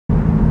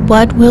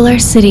What will our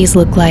cities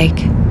look like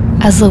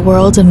as the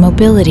world of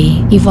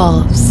mobility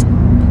evolves?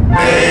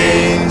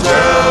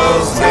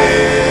 Angels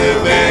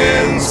live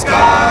in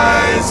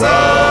skies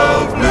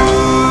of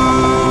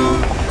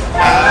blue.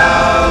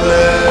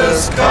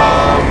 Alice,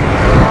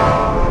 come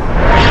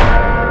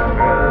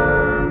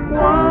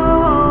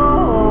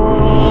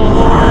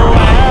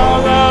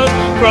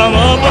from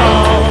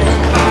above,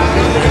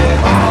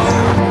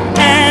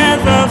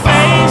 and the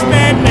face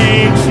that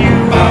makes you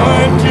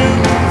want to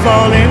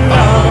fall in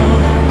love.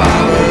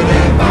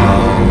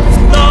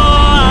 Though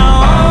I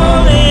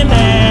only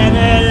met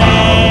her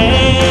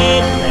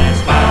late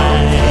last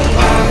night,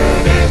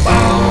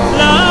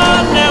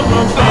 love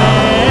never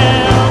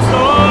felt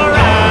so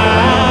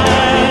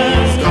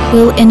right.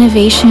 Will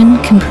innovation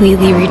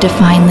completely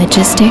redefine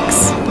logistics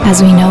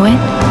as we know it?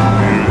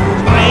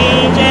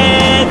 Strange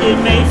as it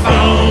may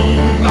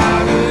seem,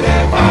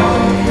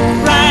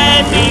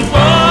 right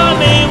before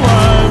me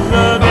was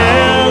the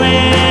girl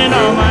in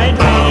all my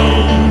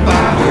dreams.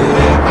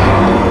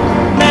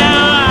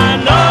 Now I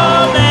know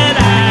that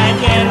I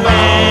can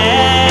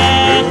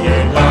let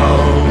her go.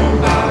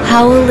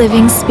 How will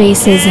living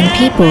spaces and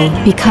people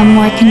become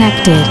more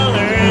connected?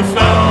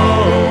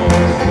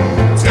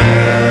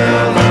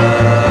 tell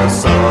her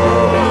so.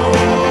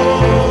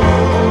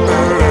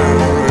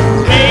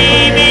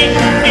 Baby,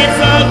 it's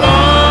a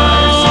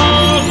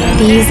golden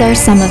These are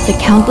some of the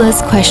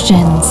countless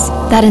questions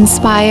that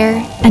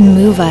inspire and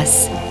move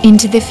us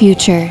into the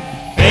future,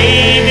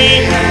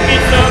 baby,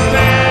 it's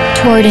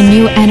a toward a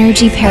new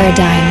energy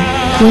paradigm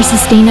where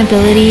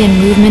sustainability and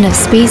movement of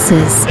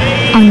spaces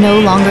are no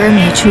longer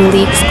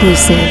mutually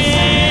exclusive.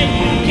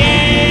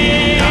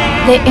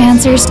 The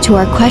answers to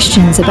our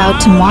questions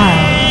about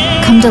tomorrow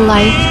come to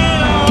life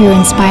through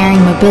inspiring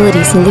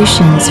mobility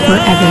solutions for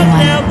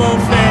everyone.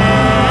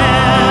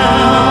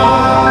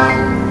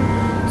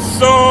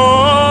 so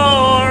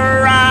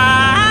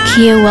right.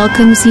 Kia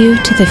welcomes you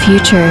to the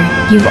future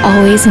you've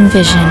always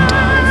envisioned.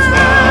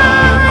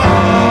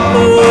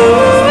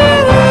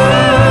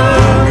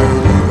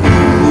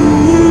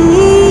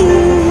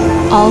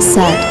 All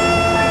set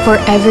for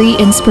every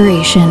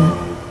inspiration.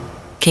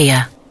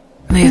 Kia,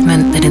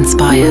 movement that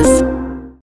inspires.